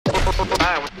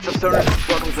Hi, what's up, stoners?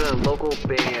 Welcome to the local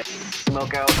band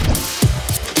Smokeout.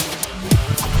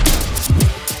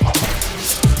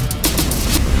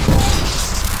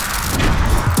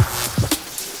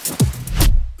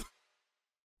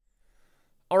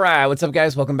 Alright, what's up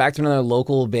guys? Welcome back to another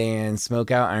local band,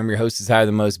 Smokeout. I'm your host, is Higher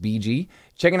the Most, BG.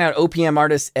 Checking out OPM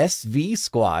artist SV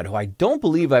Squad, who I don't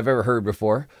believe I've ever heard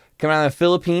before. Coming out of the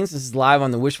Philippines, this is live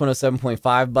on the Wish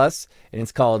 107.5 bus, and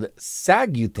it's called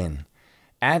Sagutin.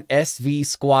 At SV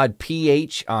Squad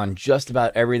PH on just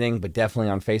about everything, but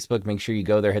definitely on Facebook. Make sure you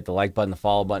go there, hit the like button, the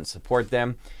follow button, support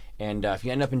them. And if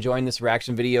you end up enjoying this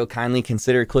reaction video, kindly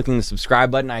consider clicking the subscribe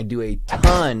button. I do a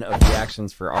ton of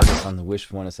reactions for artists on the Wish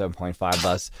 107.5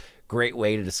 bus. Great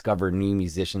way to discover new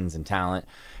musicians and talent.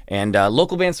 And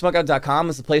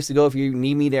localbandsmokeout.com is the place to go if you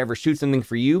need me to ever shoot something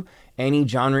for you. Any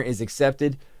genre is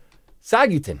accepted.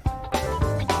 Sagutin.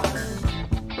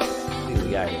 Let's see what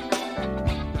we got here.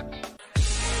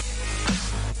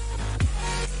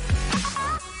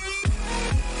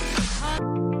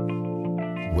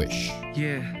 Wish.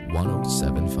 Yeah.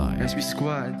 107.5. SV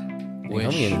Squad.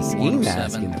 Wish. In the ski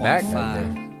mask in the background there.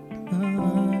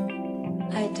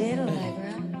 I did,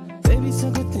 Allegra. Baby,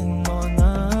 sagutin mo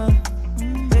na.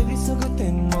 Baby,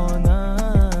 sagutin mo na.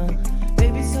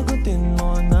 Baby, sagutin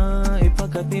mo na.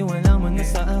 Ipagkatiwala mo na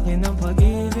sa akin ang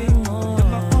pag-ibig mo.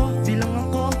 Di lang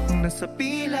ako ang nasa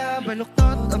pila.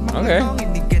 Baluktot ang mga tong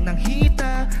hindi ka nang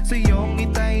hita. Sa iyong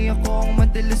itay akong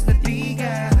madalas na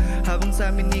tiga. Habang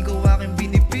sa amin ikaw aking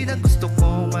binibida. Gusto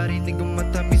ko marinig ang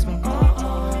matamis mong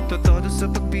totoo sa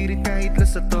pagpirit kahit la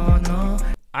sa tono.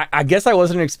 I guess I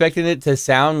wasn't expecting it to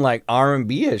sound like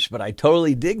R&B-ish, but I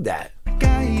totally dig that.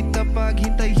 Kahit na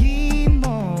paghintayin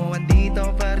mo,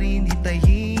 andito pa rin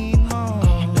hintayin mo.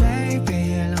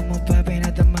 Baby, alam mo pa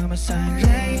pinatama sa'yo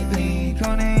lately.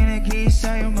 Ikaw na yung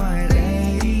nag-iisa yung my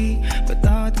lady.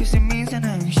 Patawad kasi minsan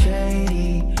ang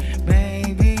shady.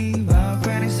 Baby, baka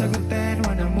pwedeng sagutin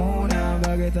mo na muna.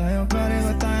 Bagay tayo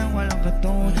pareho tayong walang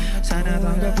katun. Sana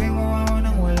tanggapin mo ako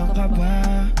nang walang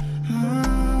kaba.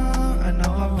 Ano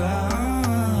ka ba?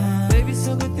 Baby,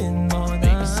 sagutin mo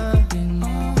na.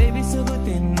 Baby,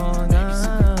 sagutin mo na.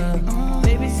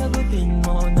 Baby, sagutin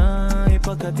mo na.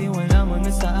 Ipagkatiwala mo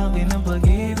na sa akin ang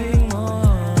pag-ibig mo.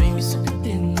 Baby,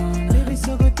 sagutin mo na. Baby,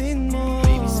 sagutin mo.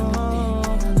 Baby, sagutin mo.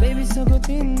 Baby,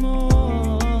 sagutin mo.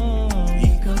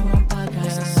 Ikaw ang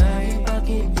pag-asa sa aking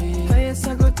pag-ibig. Kaya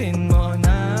sagutin mo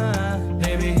na,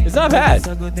 baby. It's not bad.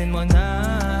 Sagutin mo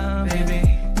na, baby.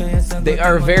 They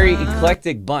are a very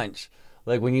eclectic bunch.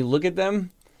 Like when you look at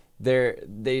them,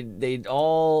 they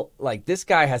all, like, this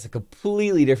guy has a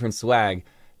completely different swag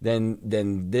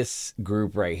than this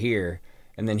group right here.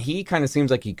 And then he kind of seems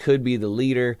like he could be the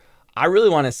leader. I really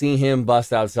want to see him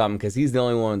bust out something because he's the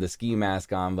only one with the ski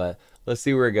mask on, but let's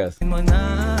see where it goes.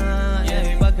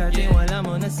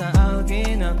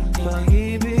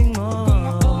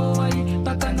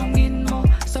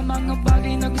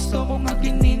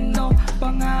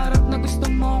 Pangarap na gusto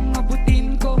mong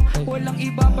abutin ko. Walang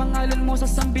iba pangalan mo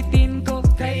sasambitin ko.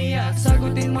 Kaya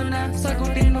sagutin mo na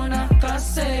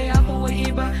kasi ako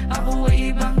ay iba, ako ay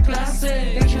ibang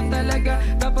klase. Action talaga,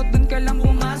 dapat dun ka lang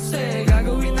umase.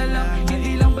 Gagawin na lang,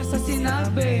 hindi lang basta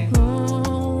sinabi.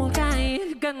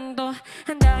 Kahit ganto,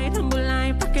 handa kitang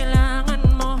bulayin pag kailangan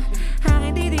mo.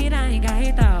 Aking titirahin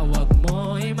kahit tawag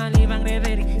mo. Imalibang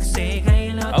reverie kasi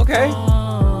kailan mo. Okay.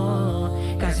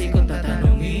 Kasi kung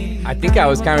tatanungin, I think I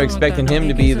was kind of expecting him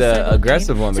to be the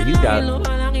aggressive one, but he's got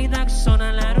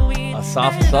a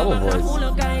soft, subtle voice.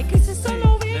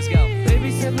 let's go.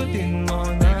 Baby, sagutin mo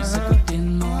na. Baby,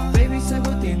 sagutin mo. Baby,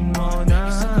 sagutin mo na.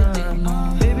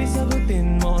 Baby,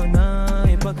 sagutin mo na.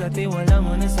 Ipagkatiwala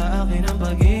mo na sa akin ang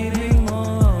pag-ibig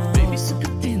mo. Baby,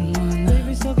 sagutin mo na.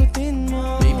 Baby, sagutin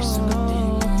mo. Baby, sagutin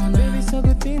mo na. Baby,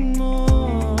 sagutin mo.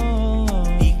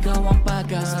 Ikaw ang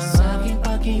pag-asa sa aking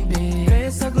pag-ibig.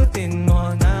 Kaya sagutin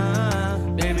mo na,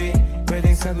 baby.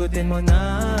 Pwedeng sagutin mo na,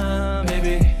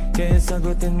 baby. Kaya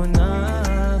sagutin mo na,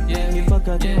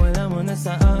 ipagkatiwala mo na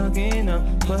sa akin ang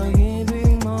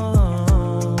pag-ibig mo.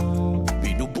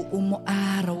 Binubuo mo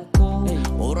araw ko,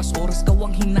 oras-oras ka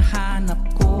ang hinahanap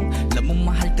ko. Alam mo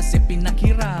mahal kasi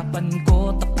pinaghirapan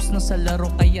ko. Tapos na sa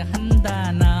laro kaya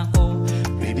handa na ako.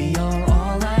 Baby, you're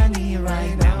all I need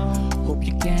right now. Hope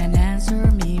you can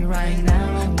answer me right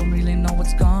now. Don't really know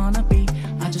what's gonna be,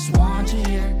 I just want you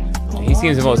here. He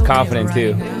seems the most confident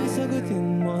too.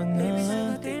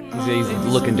 He's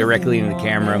looking directly into the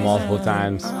camera multiple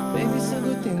times.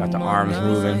 Got the arms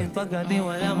moving. Let's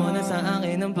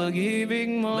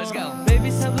go.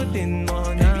 Baby, sagutin mo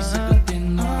na. Baby,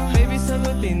 sagutin mo. Baby,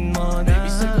 sagutin mo na. Baby,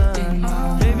 sagutin mo.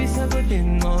 Baby,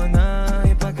 sagutin mo na.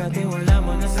 Ipagkatiwala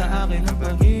mo na sa akin ang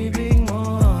pag-ibig mo.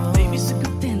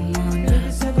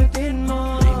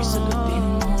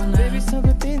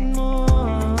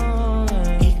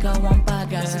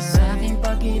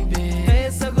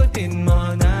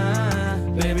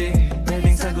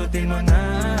 sagutin mo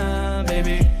na,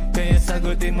 baby, kaya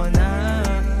sagutin mo na.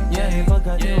 Yeah,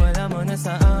 ipagkatiwala mo na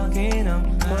sa akin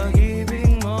ang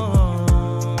pag-ibig mo.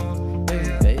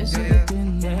 Kaya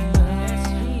sagutin mo,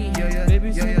 baby,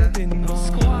 sagutin mo.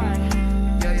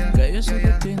 Kaya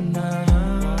sagutin na,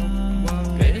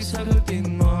 kaya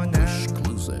sagutin mo na.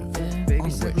 Baby,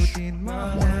 sagutin mo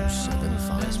na,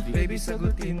 baby,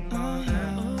 sagutin mo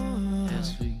na.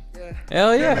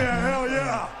 Hell yeah. Hell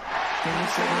yeah! Kaya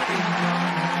sagutin mo na.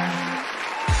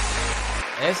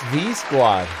 SV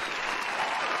Squad.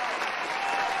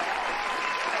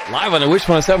 Live on the Wish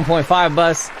 107.5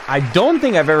 bus. I don't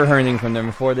think I've ever heard anything from them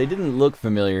before. They didn't look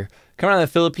familiar. Coming out of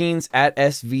the Philippines at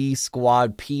SV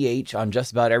Squad PH on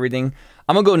just about everything.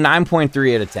 I'm going to go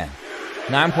 9.3 out of 10.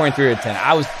 9.3 out of 10.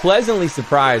 I was pleasantly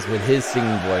surprised with his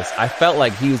singing voice. I felt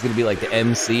like he was going to be like the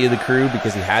MC of the crew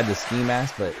because he had the ski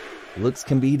mask, but looks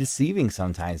can be deceiving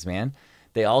sometimes, man.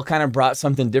 They all kind of brought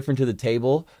something different to the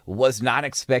table. Was not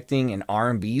expecting an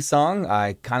R&B song.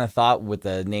 I kind of thought with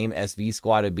the name SV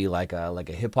Squad it'd be like a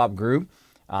hip-hop group.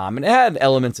 And it had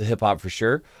elements of hip-hop for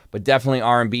sure, but definitely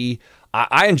R&B.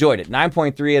 I enjoyed it.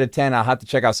 9.3 out of 10. I'll have to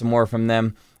check out some more from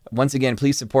them. Once again,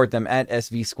 please support them at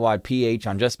SV Squad PH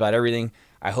on just about everything.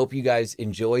 I hope you guys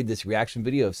enjoyed this reaction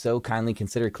video. If so, kindly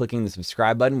consider clicking the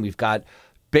subscribe button. We've got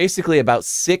basically about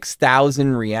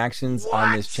 6,000 reactions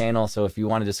on this channel. So if you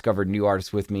want to discover new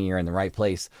artists with me, you're in the right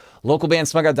place.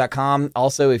 Localbandsmokeout.com.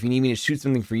 Also, if you need me to shoot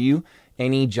something for you,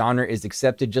 any genre is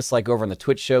accepted. Just like over on the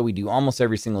Twitch show, we do almost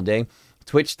every single day.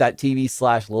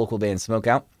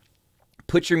 Twitch.tv/localbandsmokeout.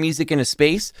 Put your music in a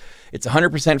space. It's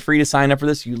 100% free to sign up for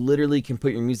this. You literally can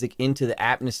put your music into the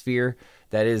atmosphere.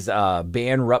 That is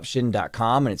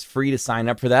bandruption.com, and it's free to sign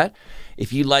up for that.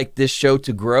 If you'd like this show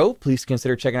to grow, please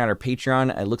consider checking out our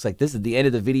Patreon. It looks like this is the end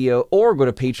of the video, or go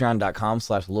to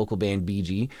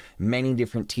patreon.com/localbandbg. Many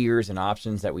different tiers and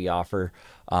options that we offer,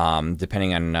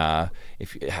 depending on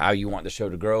how you want the show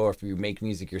to grow, or if you make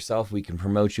music yourself, we can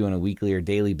promote you on a weekly or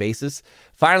daily basis.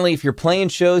 Finally, if you're playing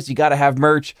shows, you got to have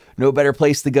merch. No better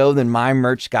place to go than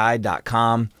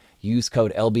mymerchguy.com. Use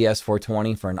code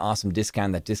LBS420 for an awesome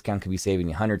discount. That discount could be saving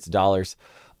you hundreds of dollars.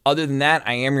 Other than that,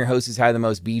 I am your host who's higher than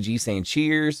most, BG, saying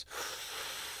cheers,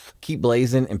 keep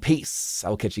blazing, and peace. I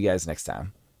will catch you guys next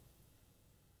time.